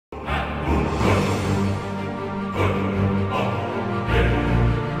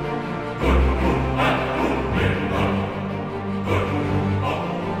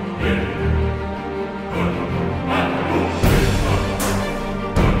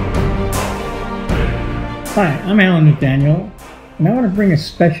Hi, I'm Alan Nathaniel, and I want to bring a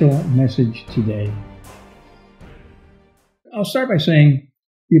special message today. I'll start by saying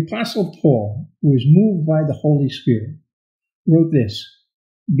the Apostle Paul, who was moved by the Holy Spirit, wrote this: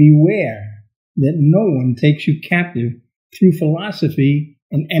 "Beware that no one takes you captive through philosophy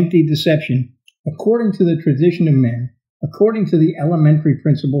and empty deception, according to the tradition of men, according to the elementary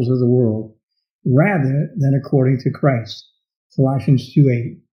principles of the world, rather than according to Christ." Colossians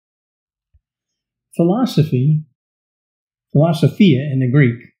 2:8. Philosophy, philosophia in the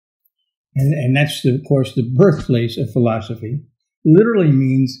Greek, and that's, of course, the birthplace of philosophy, literally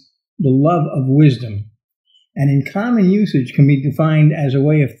means the love of wisdom, and in common usage can be defined as a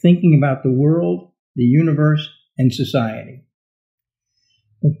way of thinking about the world, the universe, and society.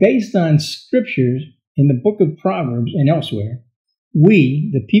 But based on scriptures in the book of Proverbs and elsewhere, we,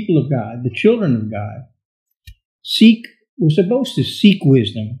 the people of God, the children of God, we're supposed to seek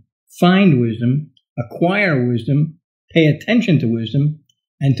wisdom, find wisdom, acquire wisdom, pay attention to wisdom,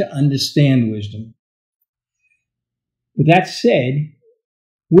 and to understand wisdom. But that said,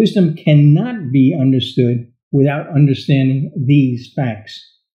 wisdom cannot be understood without understanding these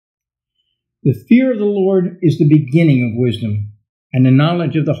facts. The fear of the Lord is the beginning of wisdom, and the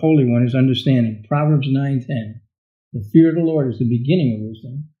knowledge of the Holy One is understanding. Proverbs 9:10. The fear of the Lord is the beginning of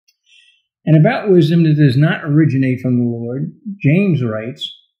wisdom. And about wisdom that does not originate from the Lord, James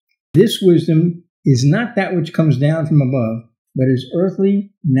writes, "This wisdom is not that which comes down from above, but is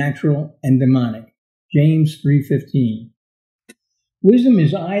earthly, natural, and demonic." James 3:15. Wisdom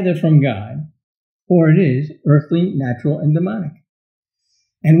is either from God, or it is earthly, natural, and demonic.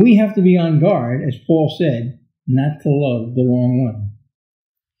 And we have to be on guard, as Paul said, not to love the wrong one.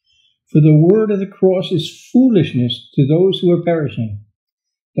 For the word of the cross is foolishness to those who are perishing,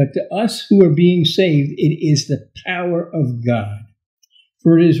 but to us who are being saved, it is the power of God.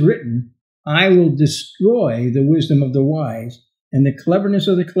 For it is written, "I will destroy the wisdom of the wise, and the cleverness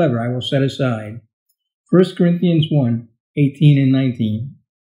of the clever I will set aside." 1 Corinthians 1:18 and 19.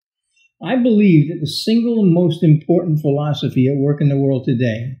 I believe that the single most important philosophy at work in the world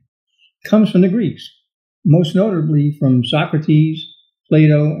today comes from the Greeks, most notably from Socrates,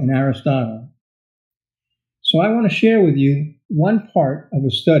 Plato, and Aristotle. So I want to share with you one part of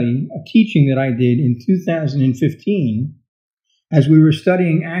a study, a teaching that I did in 2015 as we were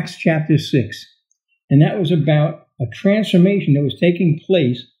studying Acts chapter 6. And that was about a transformation that was taking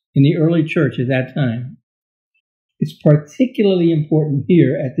place in the early church at that time. It's particularly important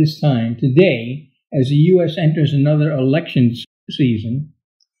here at this time, today, as the U.S. enters another election season.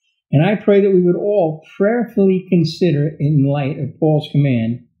 And I pray that we would all prayerfully consider in light of Paul's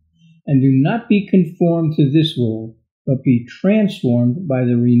command, "And do not be conformed to this world, but be transformed by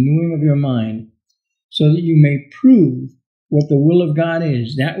the renewing of your mind, so that you may prove what the will of God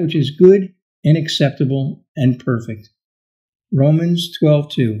is, that which is good and acceptable and perfect." Romans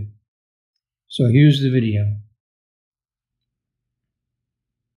 12:2. So here's the video.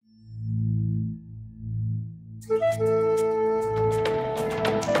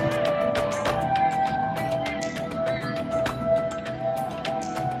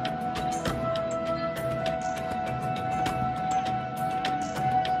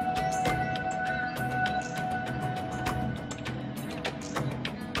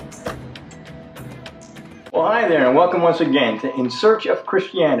 Well, hi there, and welcome once again to In Search of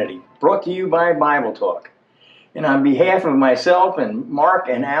Christianity, brought to you by Bible Talk. And on behalf of myself and Mark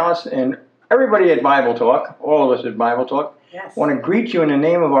and Alice and everybody at Bible Talk, all of us at Bible Talk, I want to greet you in the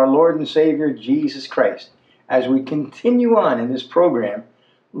name of our Lord and Savior, Jesus Christ, as we continue on in this program,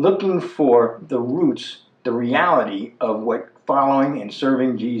 looking for the roots, the reality of what following and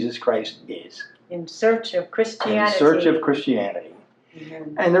serving Jesus Christ is. In search of Christianity. In search of Christianity.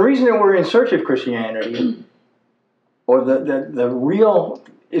 Amen. And the reason that we're in search of Christianity, or the real,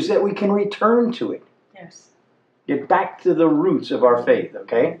 is that we can return to it. Yes. Get back to the roots of our faith,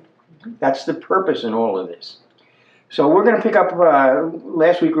 okay? Mm-hmm. That's the purpose in all of this. So we're going to pick up,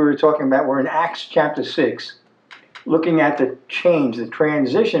 last week we were talking about, we're in Acts chapter 6, looking at the change, the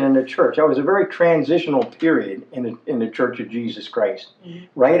transition in the church. That was a very transitional period in the Church of Jesus Christ,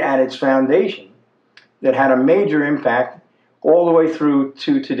 right at its foundation, that had a major impact all the way through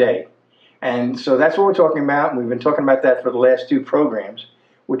to today. And so that's what we're talking about, and we've been talking about that for the last two programs,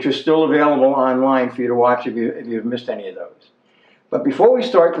 which are still available online for you to watch if you've missed any of those. But before we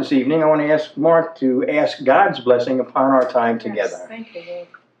start this evening, I want to ask Mark to ask God's blessing upon our time together. Yes, thank you, Lord.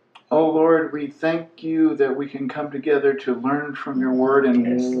 Oh Lord, we thank you that we can come together to learn from your word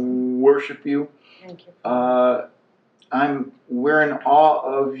and worship you. Thank you. We're in awe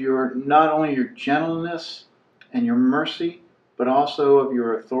of not only your gentleness and your mercy, but also of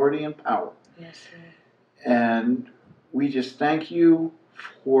your authority and power. Yes, Lord. And we just thank you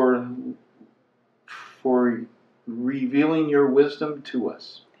for revealing your wisdom to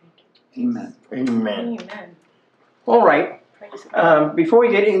us. Amen. Amen. Amen. All right. Praise God. Before we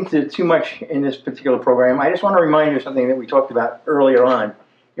get into too much in this particular program, I just want to remind you of something that we talked about earlier on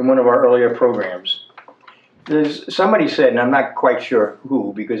in one of our earlier programs. Somebody said, and I'm not quite sure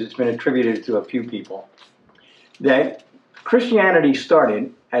who, because it's been attributed to a few people, that Christianity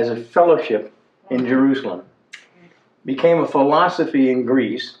started as a fellowship in Jerusalem, became a philosophy in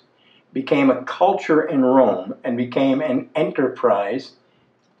Greece, became a culture in Rome, and became an enterprise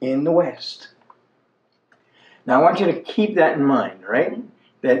in the West. Now I want you to keep that in mind, right?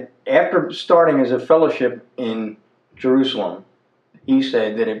 That after starting as a fellowship in Jerusalem, he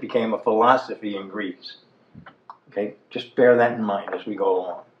said that it became a philosophy in Greece. Okay, just bear that in mind as we go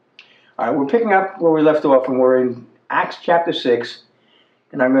along. All right, we're picking up where we left off, and we're in Acts chapter 6,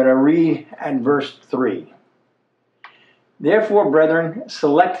 and I'm going to read at verse 3. Therefore, brethren,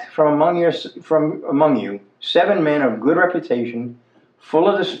 select from among you 7 men of good reputation, full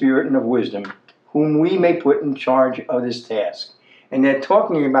of the Spirit and of wisdom, whom we may put in charge of this task. And they're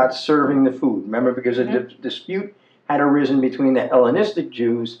talking about serving the food. Remember, because a dispute had arisen between the Hellenistic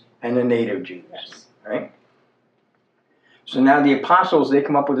Jews and the native Jews. Yes. Right? So now the apostles, they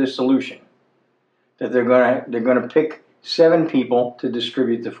come up with this solution that they're gonna pick 7 people to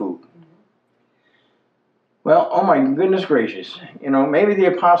distribute the food. Well, oh my goodness gracious, maybe the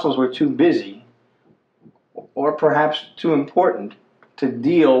apostles were too busy, or perhaps too important, to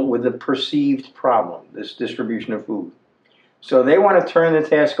deal with the perceived problem, this distribution of food. So they want to turn the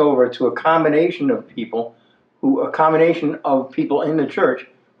task over to a combination of people in the church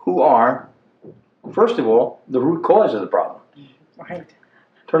who are, first of all, the root cause of the problem. Right.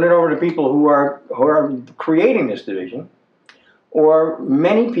 Turn it over to people who are creating this division, or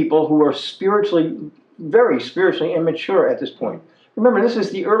many people who are very spiritually immature at this point. Remember, this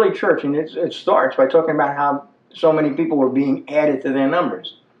is the early church, and it starts by talking about how so many people were being added to their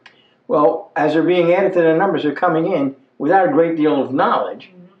numbers. Well, as they're being added to their numbers, they're coming in without a great deal of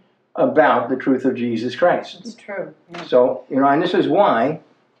knowledge about the truth of Jesus Christ. It's true. Yeah. So, and this is why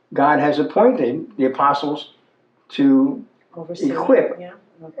God has appointed the apostles to equip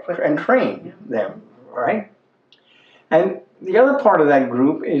and train them, right? And the other part of that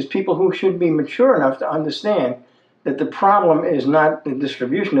group is people who should be mature enough to understand that the problem is not the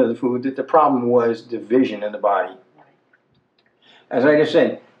distribution of the food, that the problem was division in the body. As I just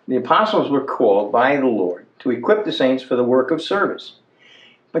said, the apostles were called by the Lord to equip the saints for the work of service.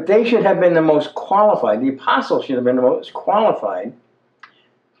 But they should have been the most qualified, the apostles should have been the most qualified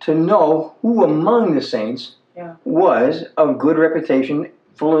to know who among the saints was of good reputation,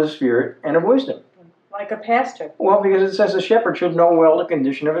 full of the Spirit, and of wisdom. Like a pastor. Well, because it says the shepherd should know well the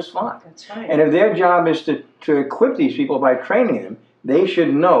condition of his flock. That's right. And if their job is to equip these people by training them, they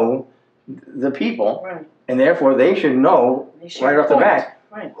should know the people, Right. and therefore they should know right off the bat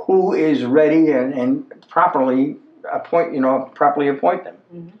who is ready and properly appoint them.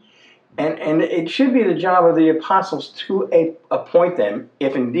 Mm-hmm. And it should be the job of the apostles to appoint them,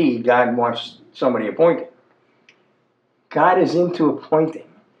 if indeed God wants somebody appointed. God is into appointing.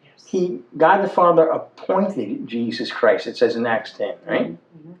 God the Father appointed Jesus Christ, it says in Acts 10, right?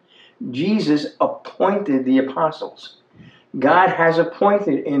 Mm-hmm. Jesus appointed the apostles. God has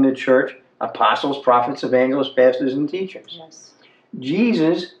appointed in the church apostles, prophets, evangelists, pastors, and teachers. Yes.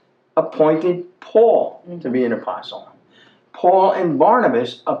 Jesus appointed Paul to be an apostle. Paul and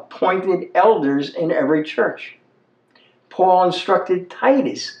Barnabas appointed elders in every church. Paul instructed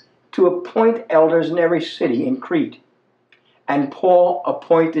Titus to appoint elders in every city in Crete. And Paul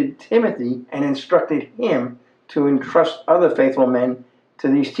appointed Timothy and instructed him to entrust other faithful men to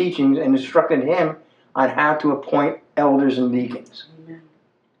these teachings and instructed him on how to appoint elders and deacons. Amen.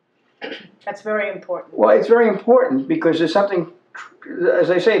 That's very important. Well, it's very important because there's something,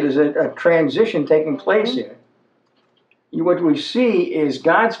 as I say, there's a transition taking place here. What we see is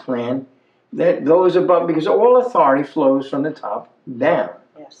God's plan that those above, because all authority flows from the top down.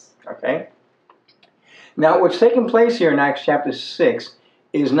 Yes. Okay? Now, what's taking place here in Acts chapter 6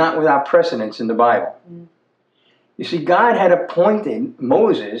 is not without precedence in the Bible. You see, God had appointed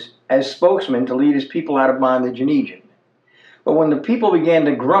Moses as spokesman to lead his people out of bondage in Egypt. But when the people began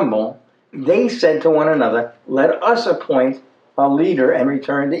to grumble, they said to one another, "Let us appoint a leader and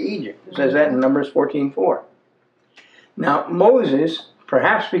return to Egypt." It says that in Numbers 14:4. Now, Moses,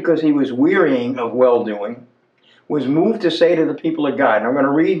 perhaps because he was wearying of well-doing, was moved to say to the people of God, and I'm going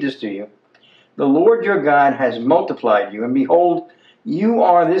to read this to you, "The Lord your God has multiplied you, and behold, you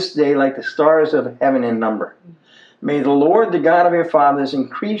are this day like the stars of heaven in number. May the Lord, the God of your fathers,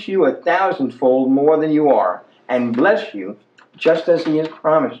 increase you 1,000-fold more than you are, and bless you, just as he has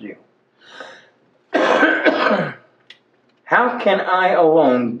promised you. How can I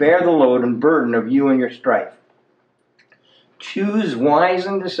alone bear the load and burden of you and your strife? Choose wise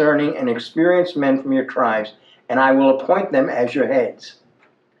and discerning and experienced men from your tribes, and I will appoint them as your heads.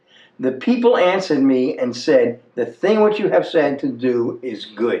 The people answered me and said, the thing which you have said to do is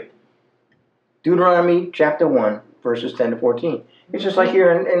good. Deuteronomy chapter 1, verses 10 to 14. It's just like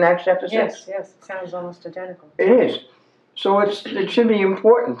here in Acts chapter 6. Yes, yes, it sounds almost identical. It is. So it should be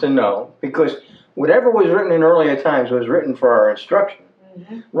important to know, because whatever was written in earlier times was written for our instruction.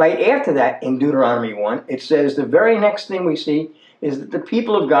 Right after that, in Deuteronomy 1, it says the very next thing we see is that the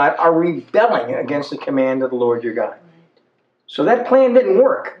people of God are rebelling against the command of the Lord your God. So that plan didn't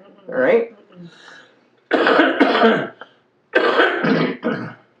work, all right?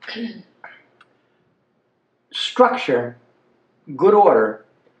 Structure, good order,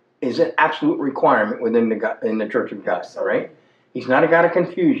 is an absolute requirement within the Church of God, all right? He's not a God of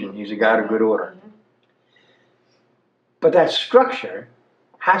confusion. He's a God of good order. But that structure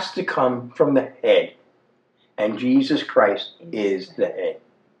has to come from the head. And Jesus Christ is the head.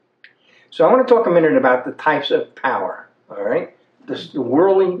 So I want to talk a minute about the types of power, all right? The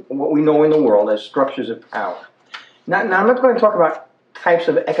worldly, what we know in the world as structures of power. Now I'm not going to talk about types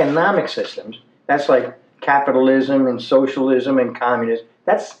of economic systems. That's like capitalism and socialism and communism.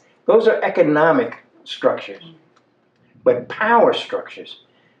 Those are economic structures. But power structures,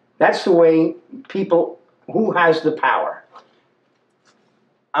 that's the way people, who has the power.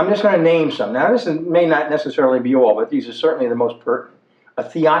 I'm just going to name some. Now, this may not necessarily be all, but these are certainly the most pertinent. A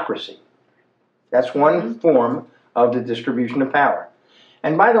theocracy. That's one form of the distribution of power.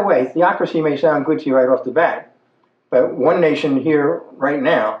 And by the way, theocracy may sound good to you right off the bat, but one nation here right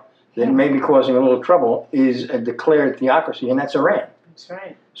now that may be causing a little trouble is a declared theocracy, and that's Iran. That's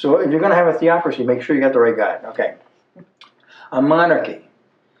right. So if you're going to have a theocracy, make sure you got the right guy. Okay. A monarchy,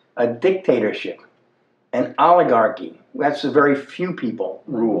 a dictatorship, an oligarchy. That's very few people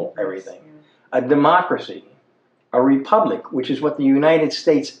rule everything. A democracy, a republic, which is what the United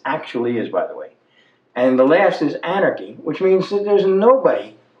States actually is, by the way. And the last is anarchy, which means that there's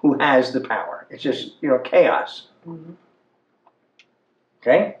nobody who has the power. It's just, chaos.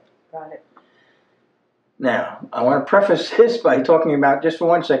 Okay? Got it. Now, I want to preface this by talking about, just for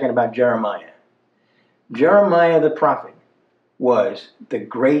 1 second, about Jeremiah. Jeremiah the prophet was the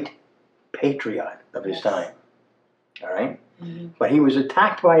great patriot of his time. All right? But he was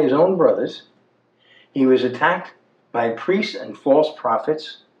attacked by his own brothers. He was attacked by priests and false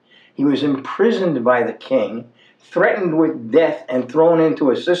prophets. He was imprisoned by the king, threatened with death, and thrown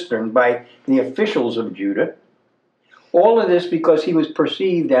into a cistern by the officials of Judah. All of this because he was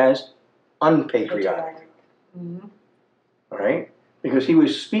perceived as unpatriotic. All right? Because he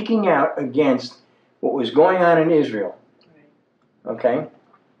was speaking out against what was going on in Israel. Okay?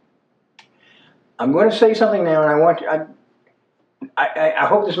 I'm going to say something now, and I want you, I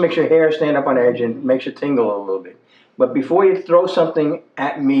hope this makes your hair stand up on edge and makes you tingle a little bit. But before you throw something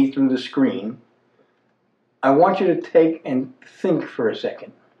at me through the screen, I want you to take and think for a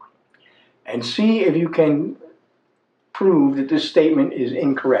second and see if you can prove that this statement is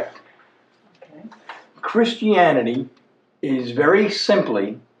incorrect. Okay. Christianity is very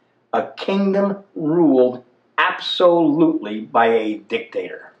simply a kingdom ruled absolutely by a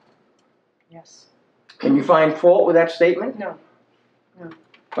dictator. Yes. Can you find fault with that statement? No. No.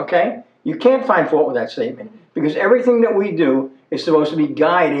 Okay? You can't find fault with that statement because everything that we do is supposed to be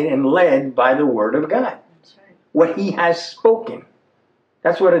guided and led by the Word of God. That's right. What He has spoken.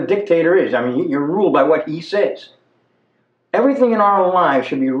 That's what a dictator is. I mean, you're ruled by what He says. Everything in our lives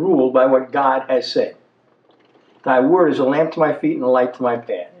should be ruled by what God has said. Thy word is a lamp to my feet and a light to my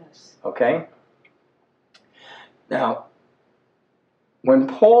path. Yes. Okay? Now, when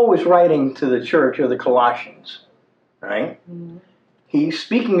Paul was writing to the church of the Colossians, right? He's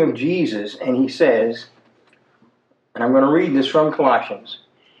speaking of Jesus, and he says, and I'm going to read this from Colossians,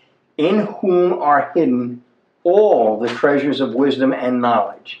 in whom are hidden all the treasures of wisdom and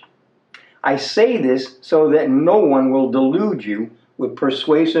knowledge. I say this so that no one will delude you with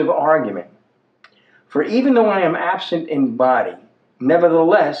persuasive argument. For even though I am absent in body,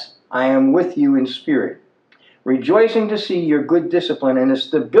 nevertheless I am with you in spirit, rejoicing to see your good discipline and the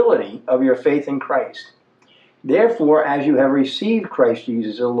stability of your faith in Christ. Therefore, as you have received Christ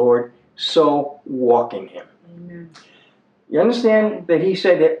Jesus the Lord, so walk in Him. Amen. You understand that he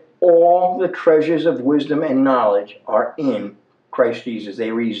said that all the treasures of wisdom and knowledge are in Christ Jesus.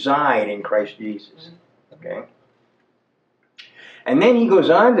 They reside in Christ Jesus. Okay? And then he goes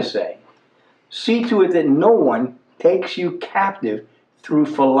on to say, see to it that no one takes you captive through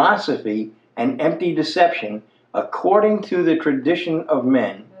philosophy and empty deception, according to the tradition of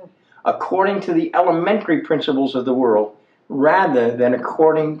men, according to the elementary principles of the world, rather than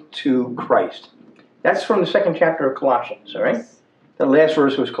according to Christ. That's from the second chapter of Colossians, all right? The last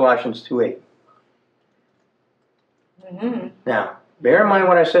verse was Colossians 2:8. Mm-hmm. Now, bear in mind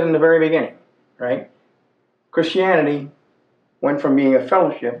what I said in the very beginning, right? Christianity went from being a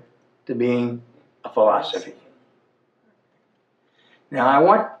fellowship to being a philosophy. Now, I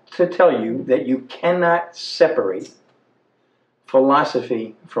want to tell you that you cannot separate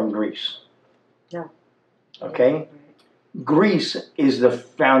philosophy from Greece. No. Okay? Greece is the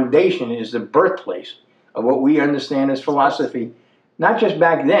foundation, is the birthplace of what we understand as philosophy, not just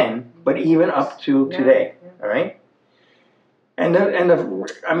back then, but even up to today. All right? I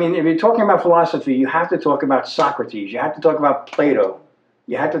mean, if you're talking about philosophy, you have to talk about Socrates. You have to talk about Plato.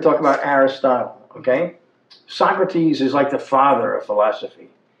 You have to talk about Aristotle. Okay? Socrates is like the father of philosophy.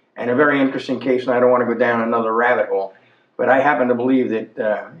 And a very interesting case, and I don't want to go down another rabbit hole, but I happen to believe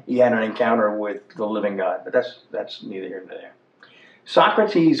that he had an encounter with the living God. But that's neither here nor there.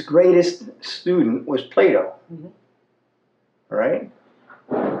 Socrates' greatest student was Plato. Mm-hmm. All right?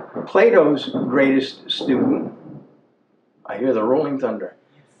 Plato's greatest student, I hear the rolling thunder.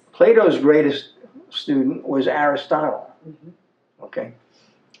 Plato's greatest student was Aristotle. Mm-hmm. Okay?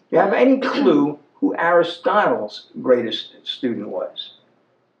 Do you have any clue who Aristotle's greatest student was?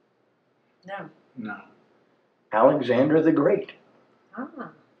 No. No. Alexander the Great.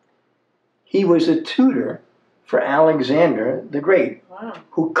 Ah. He was a tutor for Alexander the Great, Wow.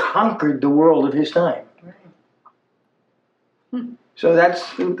 who conquered the world of his time. Right. So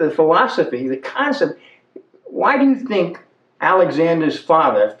that's the philosophy, the concept. Why do you think Alexander's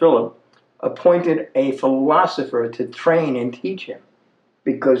father, Philip, appointed a philosopher to train and teach him?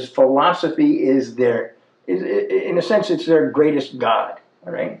 Because philosophy is in a sense, it's their greatest god.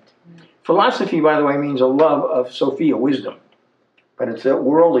 All right. Philosophy, by the way, means a love of Sophia, wisdom, but it's a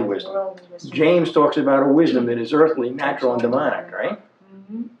worldly wisdom. James talks about a wisdom that is earthly, natural, and demonic. Right.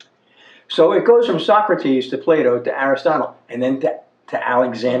 Mm-hmm. So it goes from Socrates to Plato to Aristotle, and then to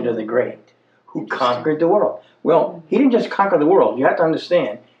Alexander the Great, who conquered the world. Well, he didn't just conquer the world. You have to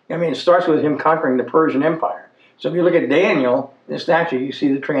understand. I mean, it starts with him conquering the Persian Empire. So if you look at Daniel, the statue, you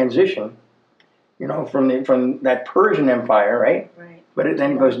see the transition, from that Persian Empire, right? Right. But it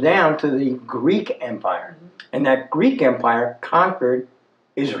then goes down to the Greek Empire. Mm-hmm. And that Greek Empire conquered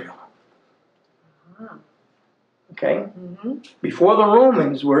Israel. Ah. Okay? Mm-hmm. Before the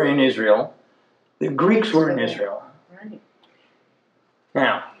Romans were in Israel, the Greeks were in Israel. Right.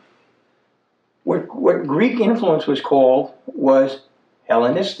 Now, what Greek influence was called was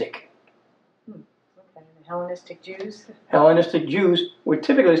Hellenistic. Okay. The Hellenistic Jews. Hellenistic Jews were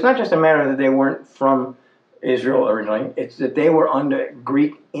typically, it's not just a matter that they weren't from Israel originally, it's that they were under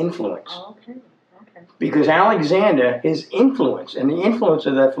Greek influence. Oh, okay. Okay. Because Alexander, his influence and the influence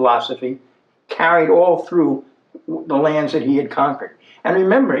of that philosophy carried all through the lands that he had conquered. And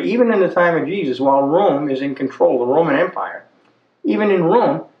remember, even in the time of Jesus, while Rome is in control, the Roman Empire, even in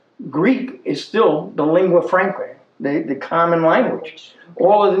Rome, Greek is still the lingua franca, the common language. Okay.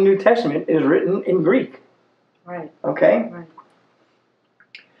 All of the New Testament is written in Greek. Right. Okay? Right.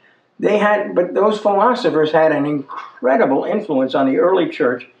 But those philosophers had an incredible influence on the early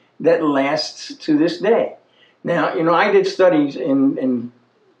church that lasts to this day. Now, I did studies in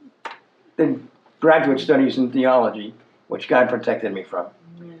the graduate studies in theology, which God protected me from.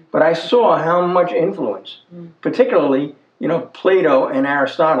 But I saw how much influence, particularly, Plato and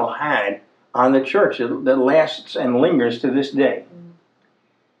Aristotle had on the church that lasts and lingers to this day.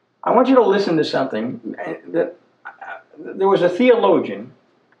 I want you to listen to something. There was a theologian.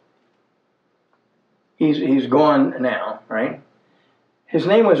 He's gone now, right? His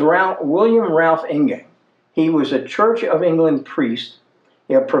name was William Ralph Inge. He was a Church of England priest,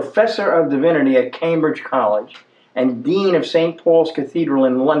 a professor of divinity at Cambridge College, and dean of St. Paul's Cathedral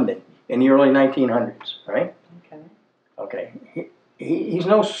in London in the early 1900s, right? Okay. He's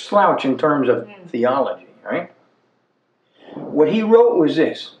no slouch in terms of theology, right? What he wrote was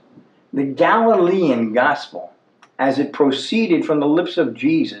this: the Galilean gospel, as it proceeded from the lips of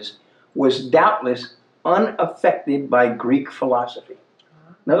Jesus, was doubtless unaffected by Greek philosophy.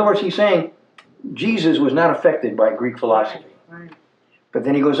 In other words, he's saying Jesus was not affected by Greek philosophy. Right. But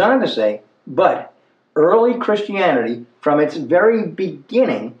then he goes on to say, but early Christianity, from its very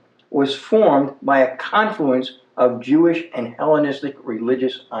beginning, was formed by a confluence of Jewish and Hellenistic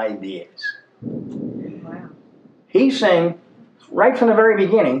religious ideas. Wow. He's saying, right from the very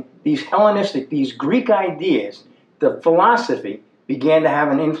beginning, these Hellenistic, these Greek ideas, the philosophy, began to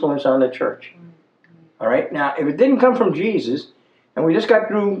have an influence on the church. All right. Now, if it didn't come from Jesus, and we just got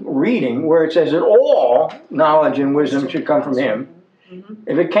through reading where it says that all knowledge and wisdom should come from him.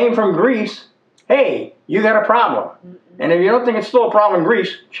 If it came from Greece, hey, you got a problem. And if you don't think it's still a problem in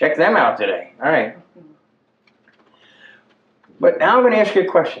Greece, check them out today. All right. But now I'm going to ask you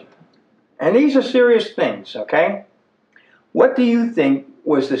a question. And these are serious things, okay? What do you think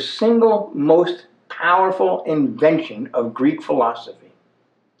was the single most powerful invention of Greek philosophy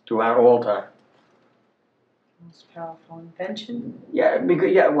throughout all time? Most powerful invention? Yeah,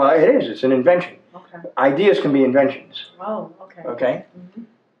 because, yeah, well, it is. It's an invention. Okay. Ideas can be inventions. Oh, okay. Okay?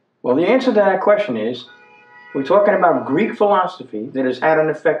 Well, the answer to that question is, we're talking about Greek philosophy that has had an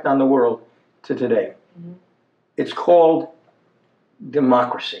effect on the world to today. It's called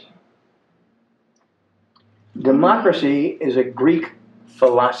democracy. Democracy is a Greek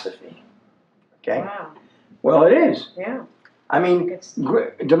philosophy. Okay? Wow. Well, it is. Yeah. I mean,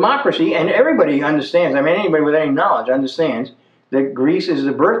 democracy, and everybody understands, I mean, anybody with any knowledge understands that Greece is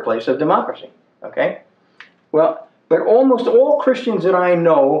the birthplace of democracy. Okay? Well, but almost all Christians that I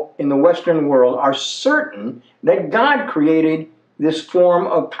know in the Western world are certain that God created this form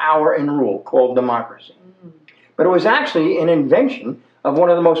of power and rule called democracy. But it was actually an invention of one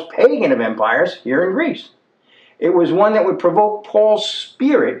of the most pagan of empires here in Greece. It was one that would provoke Paul's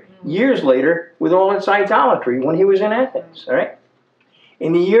spirit years later with all its idolatry when he was in Athens. All right?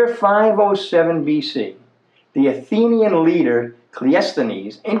 In the year 507 BC, the Athenian leader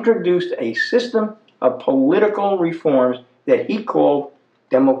Cleisthenes introduced a system of political reforms that he called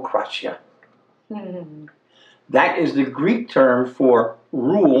demokratia. That is the Greek term for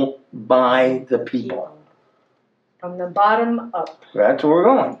rule by the people. From the bottom up. That's where we're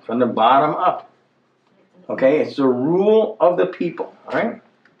going, from the bottom up. Okay, it's the rule of the people, all right?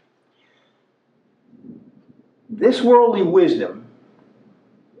 This worldly wisdom,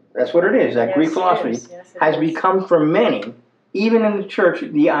 that's what it is, that Greek philosophy, has become for many, even in the church,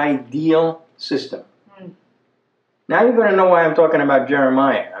 the ideal system. Now you're going to know why I'm talking about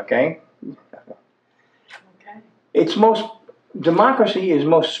Jeremiah, okay? Democracy is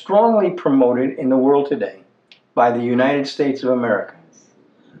most strongly promoted in the world today by the United States of America,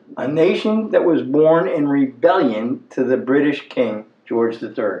 a nation that was born in rebellion to the British King, George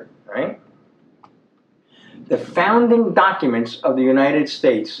III, right? The founding documents of the United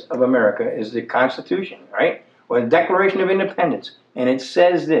States of America is the Constitution, right? Or the Declaration of Independence. And it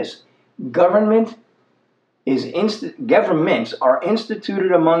says this: governments are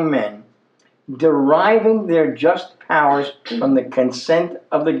instituted among men, deriving their just powers from the consent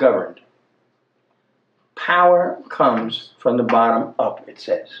of the governed. Power comes from the bottom up, it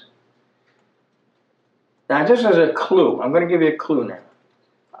says. Now, just as a clue, I'm going to give you a clue now.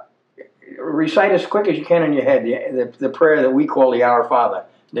 Recite as quick as you can in your head the prayer that we call the Our Father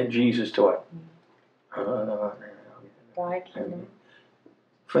that Jesus taught. Thy kingdom.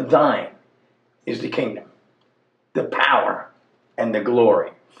 For thine is the kingdom, the power, and the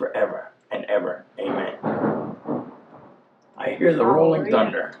glory forever and ever. Amen. I hear the rolling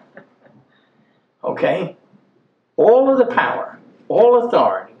thunder. Okay? All of the power, all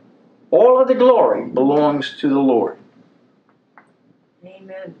authority, all of the glory belongs to the Lord.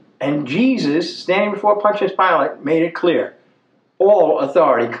 Amen. And Jesus, standing before Pontius Pilate, made it clear. All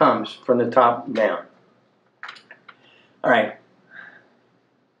authority comes from the top down. All right.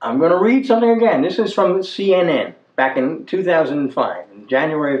 I'm going to read something again. This is from CNN back in 2005, in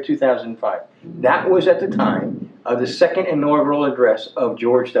January of 2005. That was at the time of the second inaugural address of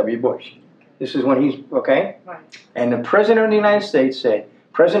George W. Bush. This is when he's, okay? Right. And the President of the United States said,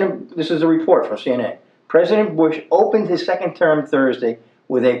 this is a report from CNN. President Bush opened his second term Thursday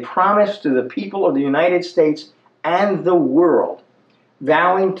with a promise to the people of the United States and the world,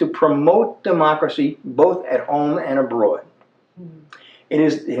 vowing to promote democracy both at home and abroad.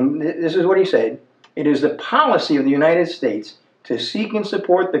 This is what he said: it is the policy of the United States to seek and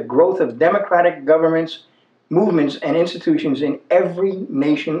support the growth of democratic governments, movements, and institutions in every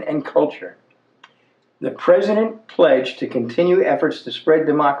nation and culture. The President pledged to continue efforts to spread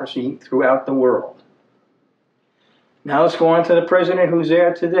democracy throughout the world. Now let's go on to the president who's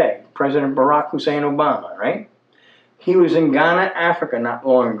there today, President Barack Hussein Obama, right? He was in Ghana, Africa not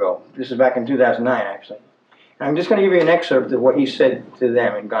long ago. This is back in 2009, actually. And I'm just going to give you an excerpt of what he said to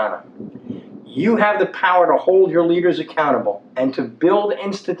them in Ghana. You have the power to hold your leaders accountable and to build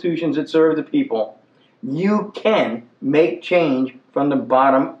institutions that serve the people. You can make change from the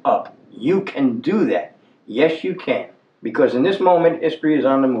bottom up. You can do that. Yes, you can. Because in this moment, history is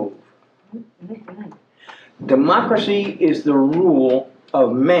on the move. Democracy is the rule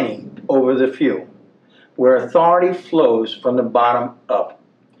of many over the few, where authority flows from the bottom up.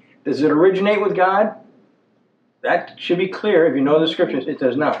 Does it originate with God? That should be clear. If you know the scriptures, it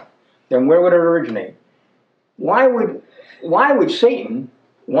does not. Then where would it originate? Why would Satan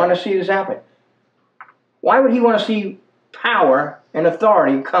want to see this happen? Why would he want to see power and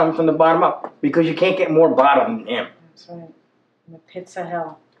authority come from the bottom up? Because you can't get more bottom than him. That's right. In the pits of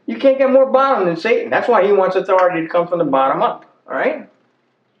hell. You can't get more bottom than Satan. That's why he wants authority to come from the bottom up. All right?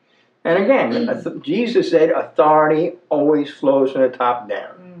 And again, Jesus said authority always flows from the top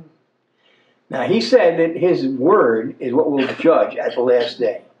down. Now, he said that his word is what will judge at the last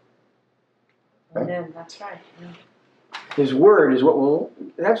day. Right? Amen. That's right. Yeah. His word is what will,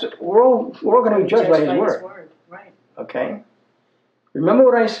 we're all going to be judged by his word. Right. Okay? Remember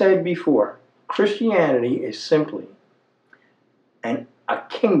what I said before. Christianity is simply a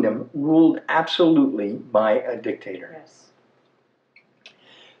kingdom ruled absolutely by a dictator. Yes.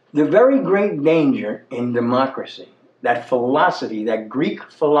 The very great danger in democracy, that philosophy, that Greek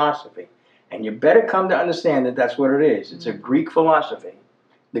philosophy, and you better come to understand that that's what it is. It's a Greek philosophy.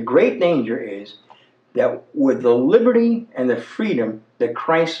 The great danger is that with the liberty and the freedom that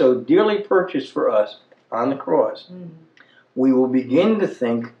Christ so dearly purchased for us on the cross, we will begin to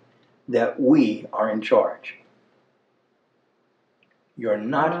think that we are in charge. You're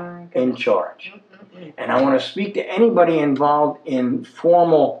not in charge. And I want to speak to anybody involved in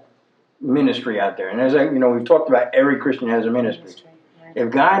formal ministry out there. And as we've talked about, every Christian has a ministry. Right.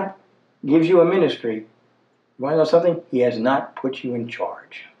 If God gives you a ministry, you want to know something? He has not put you in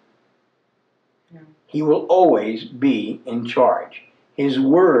charge. No. He will always be in charge. His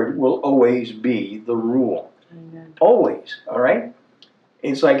word will always be the rule. Amen. Always, all right?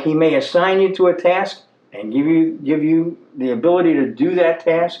 It's like he may assign you to a task and give you the ability to do that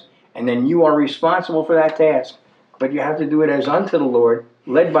task, and then you are responsible for that task. But you have to do it as unto the Lord,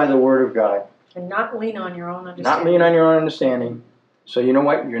 led by the word of God. And not lean on your own understanding. Not lean on your own understanding. So you know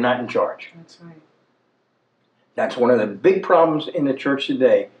what? You're not in charge. That's right. That's one of the big problems in the church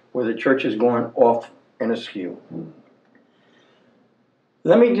today, where the church is going off and askew.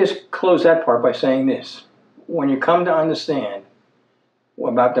 Let me just close that part by saying this. When you come to understand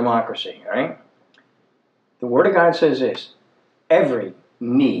about democracy, all right? The Word of God says this: every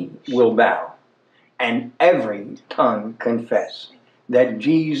knee will bow, and every tongue confess that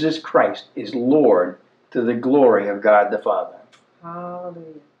Jesus Christ is Lord, to the glory of God the Father.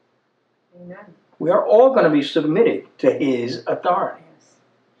 Hallelujah. Amen. We are all going to be submitted to His authority. Yes.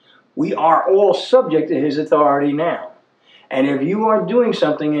 We are all subject to His authority now. And if you are doing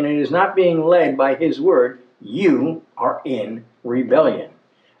something and it is not being led by His Word, you are in rebellion.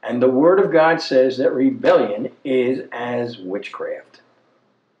 And the Word of God says that rebellion is as witchcraft.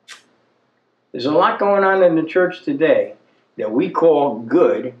 There's a lot going on in the church today that we call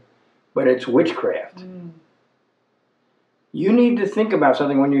good, but it's witchcraft. You need to think about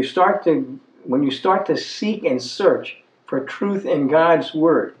something when you start to seek and search for truth in God's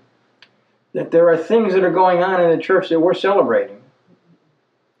Word, that there are things that are going on in the church that we're celebrating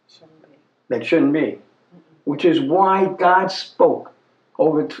that shouldn't be. Which is why God spoke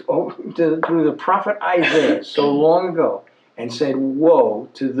through the prophet Isaiah so long ago and said, woe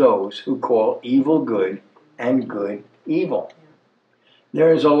to those who call evil good and good evil.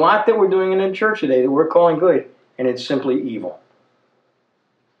 There is a lot that we're doing in the church today that we're calling good, and it's simply evil.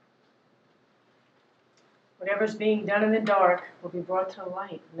 Whatever's being done in the dark will be brought to the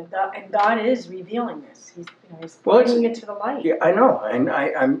light. And God is revealing this. He's bringing it to the light. Yeah, I know. And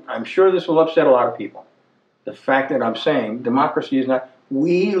I'm sure this will upset a lot of people. The fact that I'm saying democracy is not,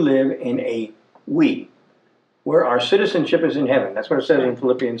 we live in where our citizenship is in heaven. That's what it says in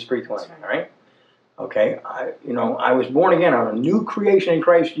Philippians 3:20, all right? Okay, I was born again. I'm a new creation in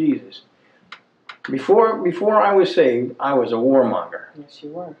Christ Jesus. Before I was saved, I was a warmonger. Yes, you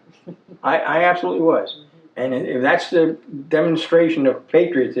were. I absolutely was. And if that's the demonstration of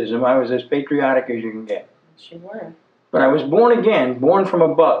patriotism, I was as patriotic as you can get. Yes, you were. But I was born again, born from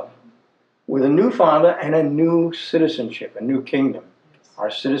above, with a new father and a new citizenship, a new kingdom. Yes. Our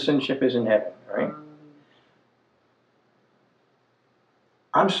citizenship is in heaven, all right?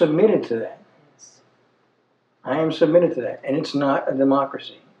 I'm submitted to that. Yes. I am submitted to that. And it's not a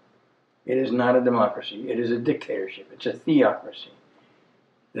democracy. It is not a democracy. It is a dictatorship. It's a theocracy.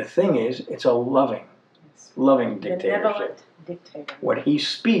 The thing is, it's a loving dictatorship. Benevolent dictator. What he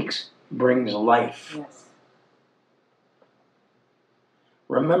speaks brings life. Yes.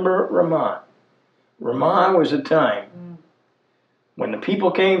 Remember Ramah. Ramah was a time when the people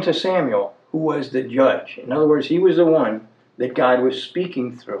came to Samuel, who was the judge. In other words, he was the one that God was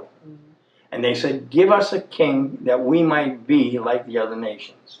speaking through. And they said, give us a king that we might be like the other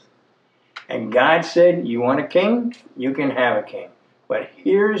nations. And God said, you want a king? You can have a king. But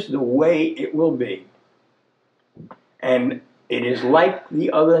here's the way it will be. And it is like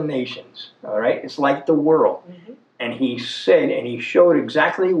the other nations, all right? It's like the world. And he said, and he showed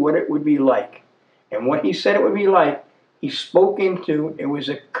exactly what it would be like. And what he said it would be like, he spoke into, it was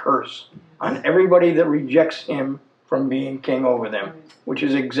a curse on everybody that rejects him from being king over them, which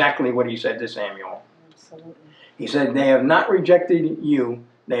is exactly what he said to Samuel. Absolutely. He said, they have not rejected you,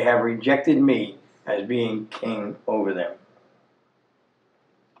 they have rejected me as being king over them.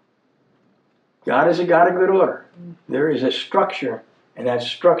 God is a God of good order. There is a structure, and that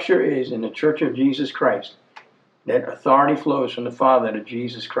structure is in the Church of Jesus Christ. That authority flows from the Father to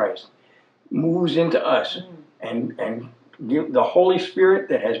Jesus Christ, moves into us, and give the Holy Spirit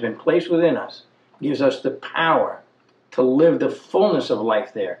that has been placed within us gives us the power to live the fullness of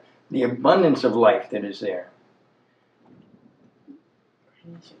life there, the abundance of life that is there.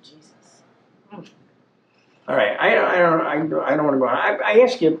 Praise you, Jesus. All right, I don't want to go on. I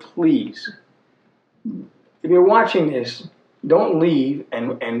ask you, please, if you're watching this, don't leave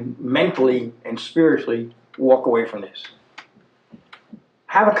and mentally and spiritually walk away from this.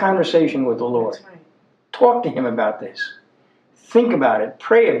 Have a conversation with the Lord. That's right. Talk to Him about this. Think about it.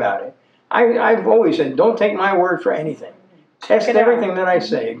 Pray about it. I've always said, don't take my word for anything. Test everything that I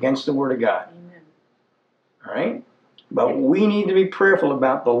say against the Word of God. Amen. All right? But we need to be prayerful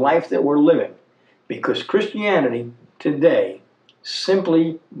about the life that we're living, because Christianity today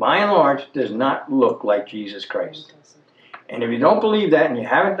simply, by and large, does not look like Jesus Christ. And if you don't believe that and you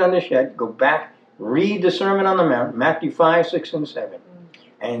haven't done this yet, go back, read the Sermon on the Mount, Matthew 5, 6, and 7,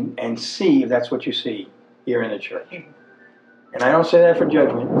 and see if that's what you see here in the church. And I don't say that for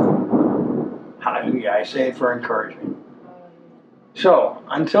judgment. Hallelujah. I say it for encouragement. So,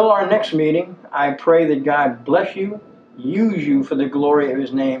 until our next meeting, I pray that God bless you, use you for the glory of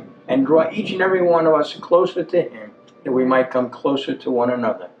His name, and draw each and every one of us closer to Him, that we might come closer to one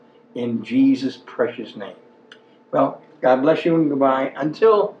another. In Jesus' precious name. Well, God bless you and goodbye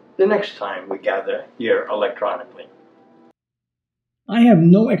until the next time we gather here electronically. I have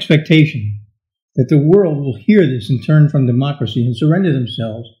no expectation that the world will hear this and turn from democracy and surrender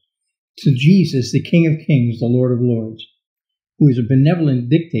themselves to Jesus, the King of Kings, the Lord of Lords, who is a benevolent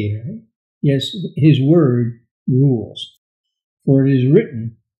dictator. Yes, His word rules. For it is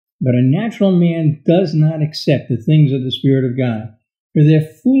written, but a natural man does not accept the things of the Spirit of God, for their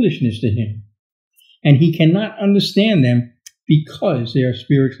foolishness to him, and he cannot understand them because they are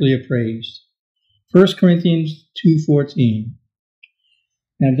spiritually appraised. 1 Corinthians 2:14.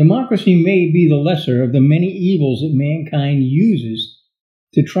 Now, democracy may be the lesser of the many evils that mankind uses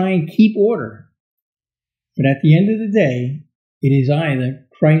to try and keep order. But at the end of the day, it is either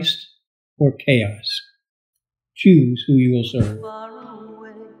Christ or chaos. Choose who you will serve. Far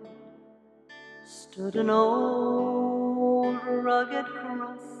away stood an old rugged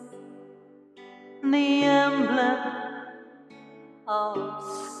cross, the emblem of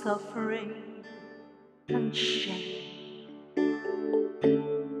suffering and shame.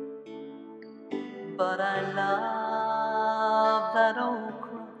 But I love that old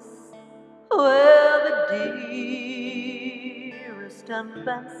cross, where the dearest and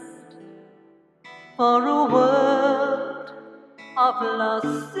best for a world of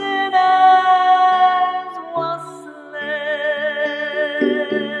lost sinners was slain.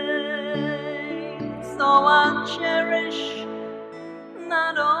 So I'll cherish